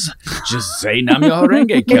Rolls? Just say Nam Myoho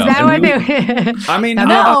Renge Kyo. Is that what I mean, no,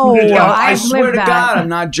 I swear to God, I'm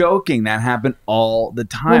not joking. That happened all the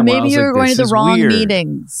time. Well, maybe you were going to the wrong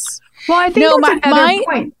meetings. Well, I think that's another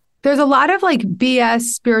point. There's a lot of like BS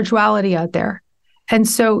spirituality out there. And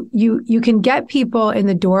so you can get people in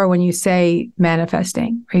the door when you say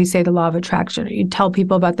manifesting or you say the law of attraction or you tell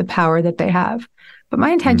people about the power that they have. But my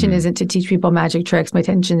intention isn't to teach people magic tricks. My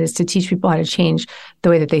intention is to teach people how to change the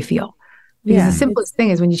way that they feel. Because the simplest thing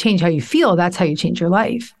is when you change how you feel, that's how you change your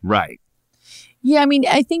life. Right. Yeah. I mean,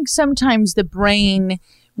 I think sometimes the brain...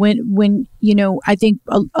 When I think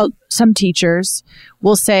some teachers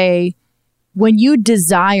will say, when you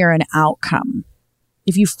desire an outcome,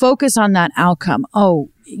 if you focus on that outcome,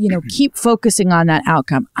 keep focusing on that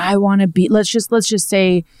outcome. I want to be, let's just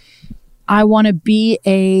say, I want to be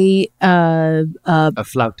a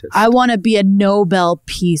flautist. I want to be a Nobel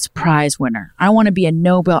Peace Prize winner. I want to win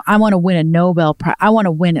a Nobel Prize. I want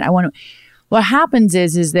to win it. What happens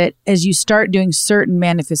is that as you start doing certain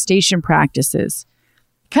manifestation practices,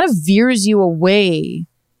 kind of veers you away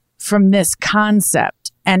from this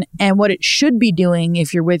concept And what it should be doing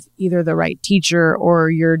if you're with either the right teacher or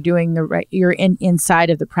you're doing you're inside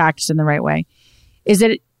of the practice in the right way, is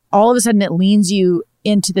that all of a sudden it leans you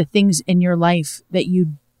into the things in your life that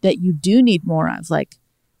you do need more of. Like,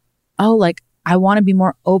 oh, like I want to be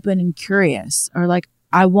more open and curious, or like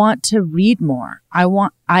I want to read more.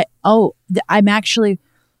 I'm actually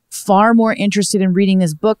far more interested in reading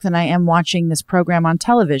this book than I am watching this program on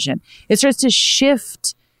television. It starts to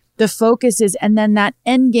shift the focuses, and then that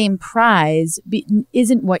end game prize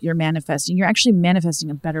isn't what you're manifesting. You're actually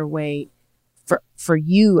manifesting a better way for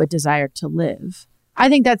you, a desire to live. I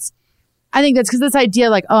think that's because this idea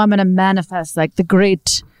like, oh, I'm going to manifest like the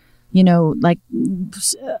great, like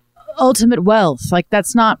ultimate wealth. Like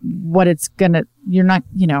that's not what it's going to, you're not,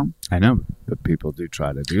 I know, but people do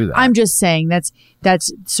try to do that. I'm just saying that's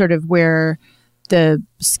sort of where the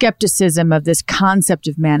skepticism of this concept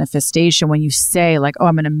of manifestation, when you say like, oh,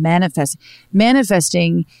 I'm going to manifest.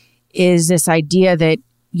 Manifesting is this idea that,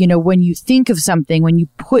 when you think of something, when you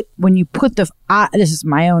put this is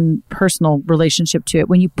my own personal relationship to it.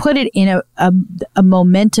 When you put it in a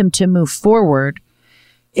momentum to move forward,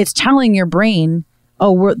 it's telling your brain,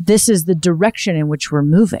 oh, this is the direction in which we're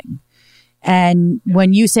moving. And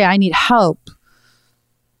when you say, I need help,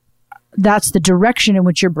 that's the direction in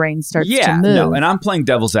which your brain starts to move. No, and I'm playing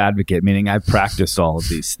devil's advocate, meaning I've practiced all of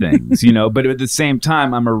these things, but at the same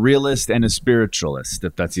time, I'm a realist and a spiritualist,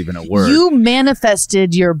 if that's even a word. You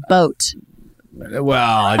manifested your boat.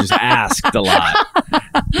 Well, I just asked a lot.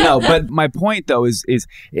 No, but my point though is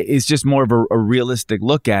just more of a realistic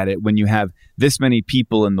look at it when you have this many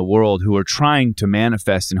people in the world who are trying to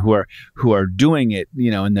manifest and who are doing it,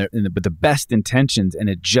 with the best intentions, and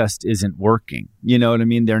it just isn't working. You know what I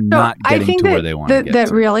mean? They're not getting to where they want to get that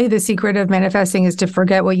to. Really the secret of manifesting is to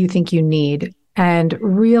forget what you think you need and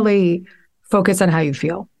really focus on how you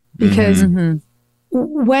feel. Because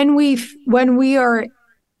when we are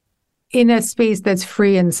in a space that's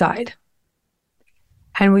free inside,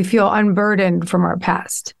 and we feel unburdened from our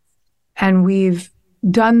past, and we've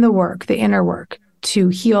done the work, the inner work, to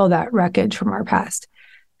heal that wreckage from our past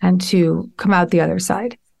and to come out the other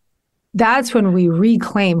side, that's when we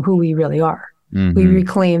reclaim who we really are. We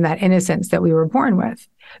reclaim that innocence that we were born with.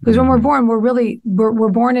 Because when we're born, we're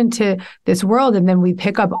born into this world, and then we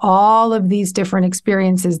pick up all of these different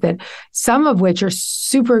experiences, that some of which are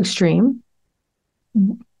super extreme.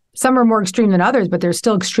 Some are more extreme than others, but they're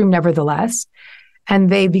still extreme nevertheless. And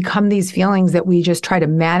they become these feelings that we just try to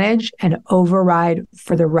manage and override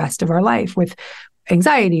for the rest of our life with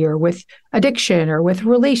anxiety or with addiction or with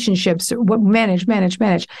relationships, or manage.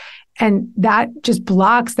 And that just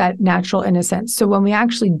blocks that natural innocence. So when we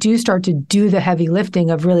actually do start to do the heavy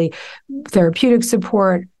lifting of really therapeutic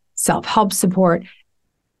support, self-help support,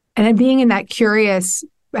 and then being in that curious,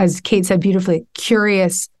 as Kate said beautifully,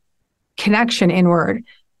 curious connection inward,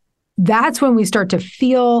 that's when we start to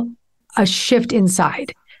feel a shift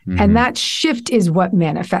inside. And that shift is what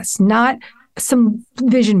manifests, not some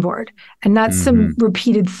vision board and not some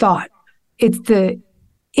repeated thought. It's the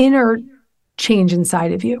inner change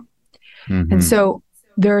inside of you. And so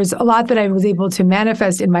there's a lot that I was able to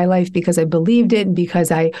manifest in my life because I believed it and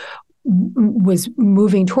because I was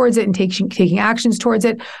moving towards it and taking actions towards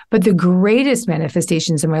it. But the greatest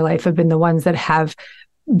manifestations in my life have been the ones that have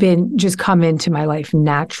been just come into my life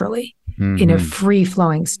naturally in a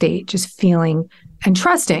free-flowing state, just feeling and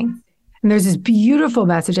trusting. And there's this beautiful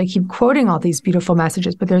message. I keep quoting all these beautiful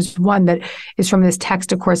messages, but there's one that is from this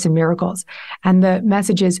text, A Course in Miracles. And the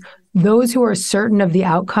message is, those who are certain of the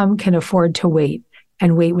outcome can afford to wait,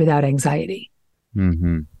 and wait without anxiety.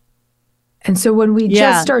 And so when we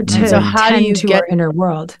just start to tend to our inner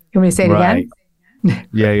world, you want me to say it again?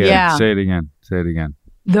 Yeah. Say it again.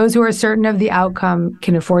 Those who are certain of the outcome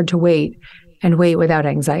can afford to wait, and wait without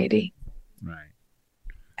anxiety. Right.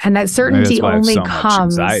 And that certainty only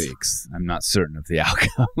comes. Anxiety, 'cause I'm not certain of the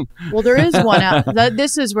outcome. Well, there is one.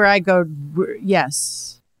 This is where I go.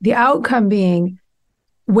 Yes. The outcome being,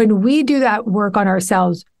 when we do that work on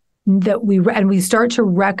ourselves, that we start to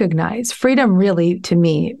recognize freedom. Really, to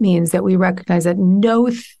me, means that we recognize that no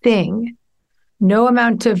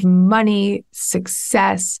amount of money,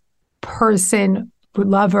 success, person,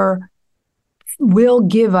 lover will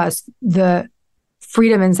give us the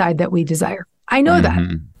freedom inside that we desire. I know that.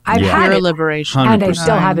 I've had it, liberation, 100%. And I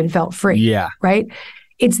still haven't felt free. Yeah. Right?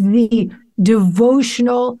 It's the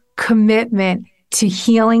devotional commitment to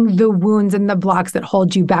healing the wounds and the blocks that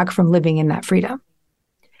hold you back from living in that freedom.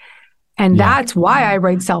 And that's why I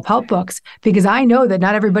write self-help books, because I know that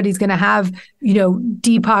not everybody's going to have,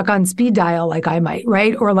 Deepak on speed dial like I might,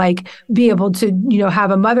 right? Or like be able to,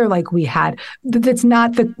 have a mother like we had. That's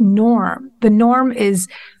not the norm. The norm is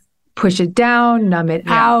push it down, numb it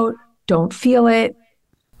out, don't feel it.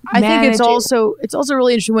 I think it's also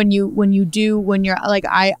really interesting when you're like,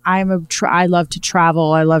 I love to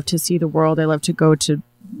travel. I love to see the world. I love to go to,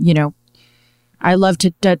 I love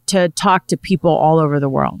to talk to people all over the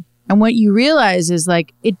world. And what you realize is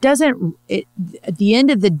like, at the end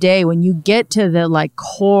of the day, when you get to the like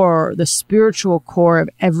core, the spiritual core of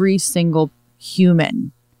every single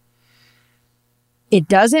human, it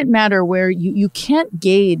doesn't matter where you can't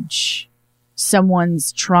gauge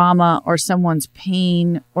someone's trauma or someone's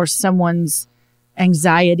pain or someone's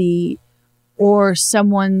anxiety or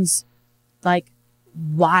someone's like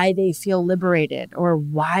why they feel liberated or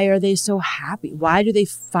why are they so happy? Why do they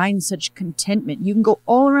find such contentment? You can go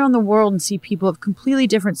all around the world and see people of completely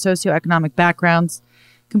different socioeconomic backgrounds,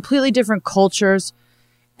 completely different cultures.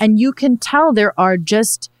 And you can tell there are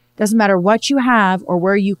doesn't matter what you have or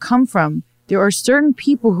where you come from. There are certain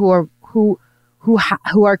people who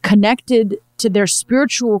are connected to their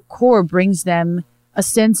spiritual core brings them a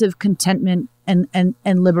sense of contentment and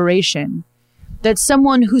liberation that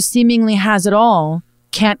someone who seemingly has it all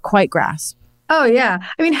can't quite grasp. Oh, yeah.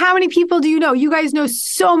 I mean, how many people do you know? You guys know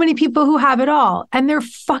so many people who have it all and they're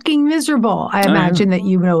fucking miserable. I imagine that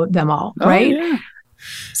you know them all, right? Yeah.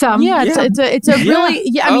 Some. Yeah, it's a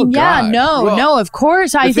really, I mean, no, of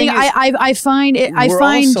course. I think I find it, we're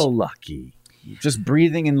all so lucky. Just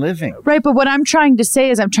breathing and living. Right. But what I'm trying to say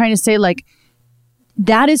is like,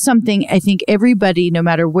 that is something I think everybody, no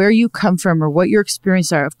matter where you come from or what your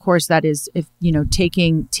experiences are, of course, that is, if,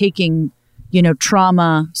 taking,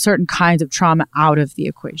 trauma, certain kinds of trauma out of the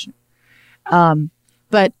equation.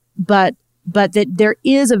 But that there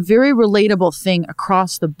is a very relatable thing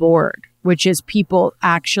across the board, which is people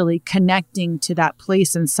actually connecting to that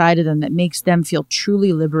place inside of them that makes them feel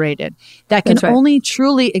truly liberated. That can only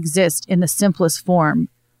truly exist in the simplest form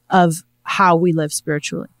of how we live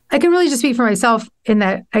spiritually. I can really just speak for myself in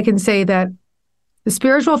that I can say that the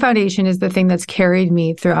spiritual foundation is the thing that's carried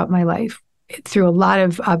me throughout my life, through a lot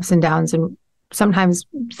of ups and downs and sometimes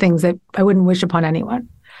things that I wouldn't wish upon anyone.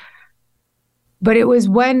 But it was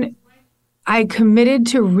when I committed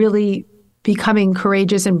to really becoming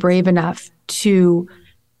courageous and brave enough to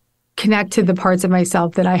connect to the parts of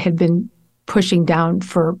myself that I had been pushing down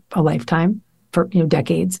for a lifetime, for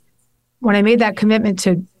decades. When I made that commitment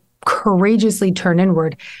to courageously turn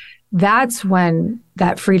inward, that's when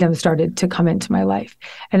that freedom started to come into my life.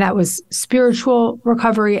 And that was spiritual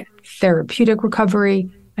recovery, therapeutic recovery,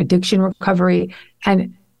 addiction recovery,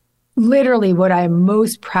 and literally what I am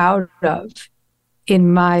most proud of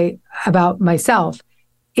about myself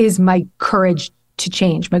is my courage to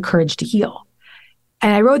change, my courage to heal.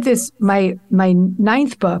 And I wrote this, my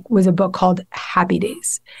 9th book was a book called Happy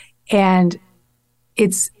Days. And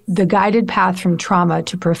it's the guided path from trauma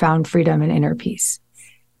to profound freedom and inner peace.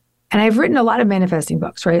 And I've written a lot of manifesting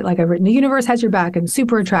books, right? Like I've written The Universe Has Your Back and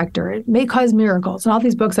Super Attractor, It May Cause Miracles, and all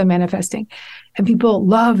these books on manifesting. And people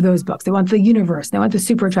love those books. They want the universe, they want the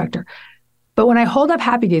Super Attractor. But when I hold up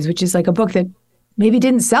Happy Days, which is like a book that maybe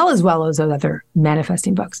didn't sell as well as those other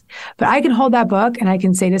manifesting books, but I can hold that book and I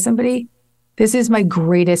can say to somebody, this is my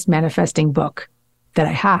greatest manifesting book that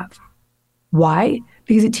I have. Why?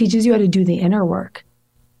 Because it teaches you how to do the inner work.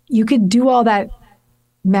 You could do all that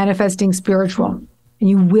manifesting spiritual and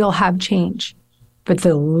you will have change. But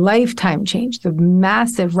the lifetime change, the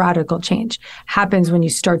massive radical change happens when you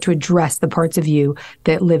start to address the parts of you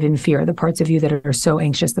that live in fear, the parts of you that are so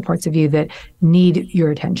anxious, the parts of you that need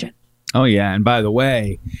your attention. Oh, yeah. And by the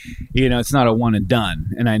way, it's not a one and done.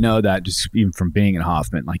 And I know that just even from being at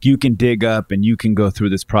Hoffman, like you can dig up and you can go through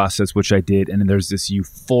this process, which I did. And then there's this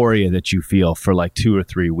euphoria that you feel for like 2 or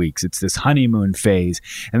 3 weeks. It's this honeymoon phase.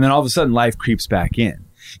 And then all of a sudden life creeps back in.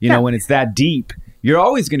 You know, when it's that deep, you're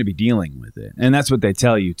always going to be dealing with it. And that's what they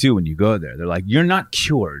tell you too when you go there. They're like, you're not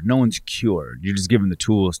cured. No one's cured. You're just given the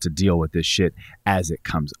tools to deal with this shit as it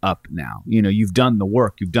comes up now. You've done the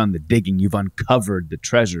work. You've done the digging. You've uncovered the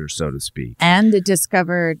treasure, so to speak. And it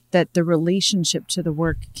discovered that the relationship to the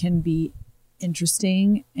work can be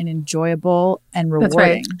interesting and enjoyable and rewarding. That's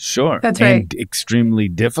right. Sure. That's right. And extremely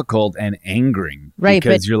difficult and angering. Right.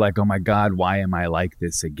 Because you're like, oh my God, why am I like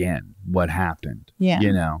this again? What happened?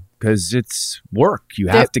 Yeah. Because it's work. You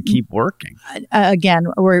have to keep working. Again,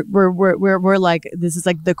 we're like, this is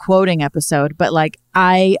like the quoting episode, but like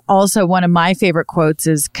I also, one of my favorite quotes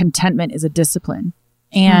is contentment is a discipline.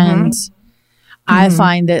 And I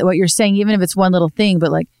find that what you're saying, even if it's one little thing,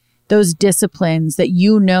 but like those disciplines that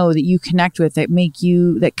you know that you connect with, that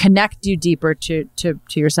connect you deeper to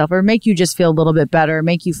yourself, or make you just feel a little bit better,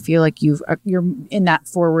 make you feel like you're in that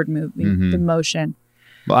forward moving the motion.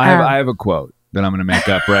 Well, I have a quote that I'm going to make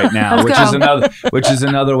up right now, which is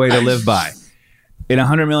another way to live by. In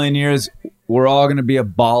 100 million years, we're all going to be a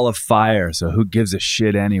ball of fire. So who gives a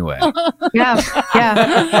shit anyway? Yeah.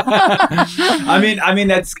 I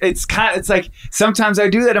mean, it's like sometimes I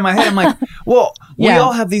do that in my head. I'm like, well, we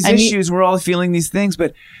all have these issues. We're all feeling these things,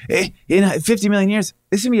 but in 50 million years,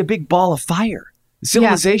 this is going to be a big ball of fire.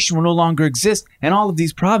 Civilization will no longer exist, and all of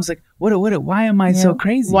these problems. Like, why am I so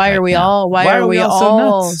crazy? Why are we all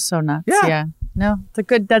so nuts? Yeah. No, that's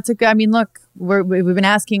a good. I mean, look, we've been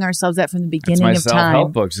asking ourselves that from the beginning of time. It's my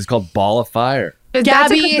self-help books. It's called Ball of Fire.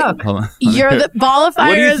 Gabby, you're the ball of fire.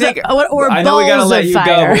 What do you think? I know we got to let you go,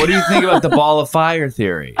 but what do you think about the ball of fire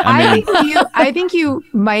theory? I think you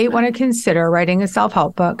might want to consider writing a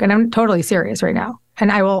self-help book, and I'm totally serious right now, and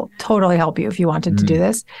I will totally help you if you wanted to do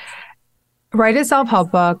this. Write a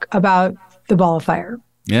self-help book about the ball of fire.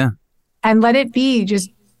 Yeah. And let it be just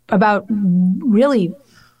about really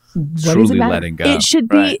truly letting go. It should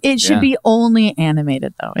be be only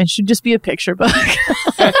animated though. It should just be a picture book.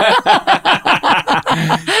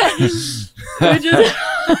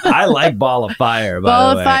 I like Ball of Fire, by Ball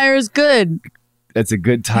the way. of Fire is good. It's a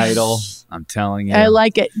good title. I'm telling you. I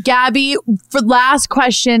like it. Gabby, for last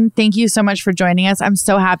question, thank you so much for joining us. I'm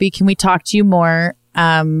so happy. Can we talk to you more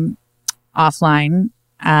offline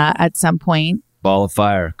at some point? Ball of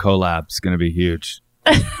Fire collab is going to be huge.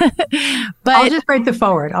 But I'll just write the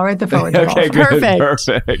forward. I'll write the forward. Okay, good.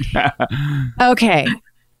 Perfect. Okay.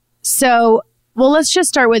 So, well, let's just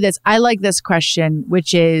start with this. I like this question,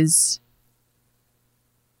 which is,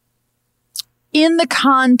 in the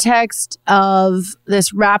context of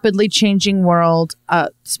this rapidly changing world,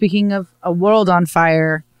 speaking of a world on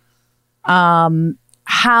fire,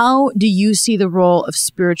 how do you see the role of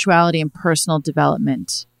spirituality and personal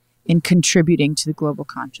development in contributing to the global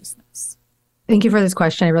consciousness? Thank you for this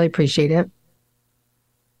question. I really appreciate it.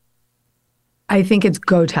 I think it's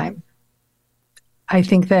go time. I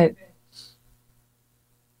think that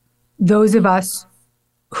those of us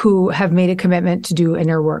who have made a commitment to do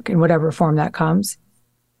inner work in whatever form that comes,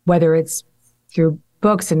 whether it's through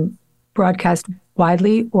books and broadcast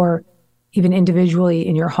widely or even individually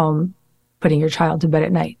in your home, putting your child to bed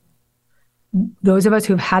at night. Those of us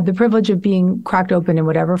who've had the privilege of being cracked open in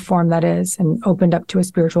whatever form that is and opened up to a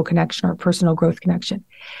spiritual connection or a personal growth connection,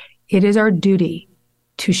 it is our duty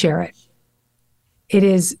to share it. It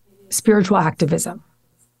is spiritual activism.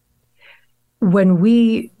 When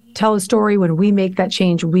we tell a story, when we make that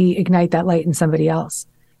change, we ignite that light in somebody else.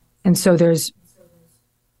 And so there's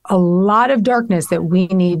a lot of darkness that we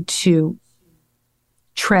need to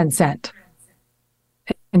transcend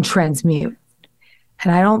and transmute.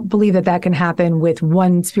 And I don't believe that can happen with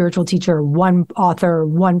one spiritual teacher, one author,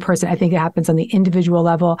 one person. I think it happens on the individual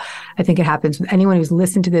level. I think it happens with anyone who's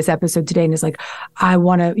listened to this episode today and is like, I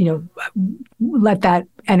want to, let that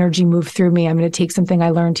energy move through me. I'm going to take something I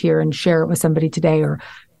learned here and share it with somebody today, or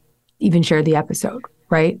even share the episode,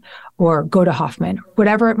 right? Or go to Hoffman,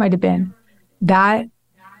 whatever it might have been. That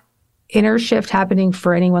inner shift happening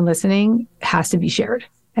for anyone listening has to be shared.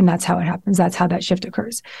 And that's how it happens. That's how that shift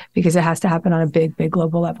occurs, because it has to happen on a big, big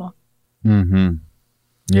global level. Mm-hmm.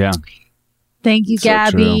 Yeah. Thank you,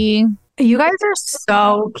 Gabby. True. You guys are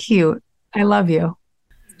so cute. I love you.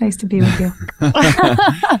 It's nice to be with you.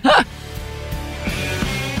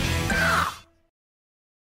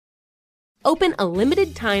 Open a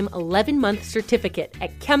limited-time 11-month certificate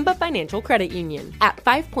at Kemba Financial Credit Union. At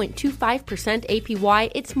 5.25%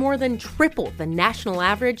 APY, it's more than triple the national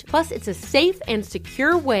average, plus it's a safe and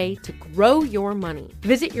secure way to grow your money.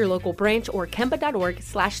 Visit your local branch or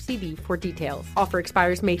kemba.org/CD for details. Offer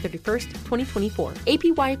expires May 31st, 2024.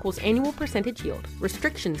 APY equals annual percentage yield.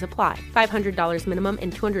 Restrictions apply. $500 minimum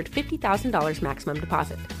and $250,000 maximum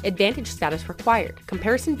deposit. Advantage status required.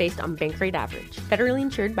 Comparison based on bank rate average. Federally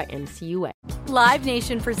insured by NCUA. Live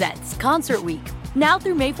Nation presents Concert Week. Now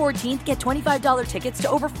through May 14th, get $25 tickets to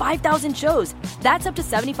over 5,000 shows. That's up to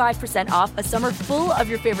 75% off a summer full of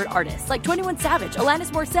your favorite artists like 21 Savage,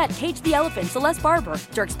 Alanis Morissette, Cage the Elephant, Celeste Barber,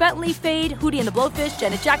 Dierks Bentley, Fade, Hootie and the Blowfish,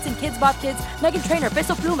 Janet Jackson, Kids Bop Kids, Meghan Trainor,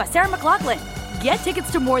 Peso Pluma, Sarah McLachlan. Get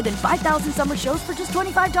tickets to more than 5,000 summer shows for just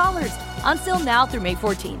 $25. Until now through May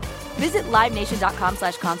 14th. Visit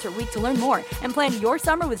livenation.com/Concert Week to learn more and plan your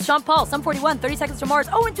summer with Sean Paul, Sum 41, 30 Seconds to Mars,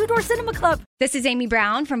 and Two Door Cinema Club. This is Amy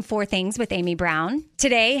Brown from 4 Things with Amy Brown.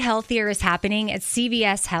 Today, healthier is happening at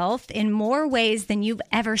CVS Health in more ways than you've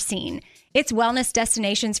ever seen. It's wellness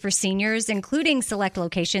destinations for seniors, including select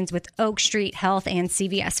locations with Oak Street Health and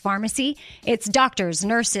CVS Pharmacy. It's doctors,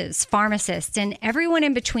 nurses, pharmacists, and everyone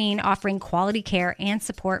in between offering quality care and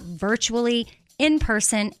support virtually, in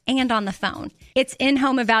person, and on the phone. It's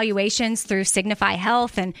in-home evaluations through Signify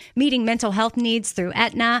Health and meeting mental health needs through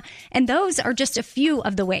Aetna. And those are just a few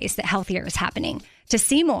of the ways that Healthier is happening. To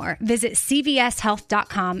see more, visit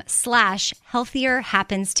cvshealth.com/healthier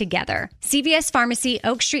happens together. CVS Pharmacy,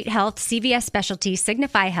 Oak Street Health, CVS Specialty,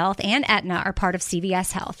 Signify Health, and Aetna are part of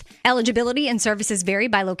CVS Health. Eligibility and services vary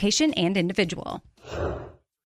by location and individual.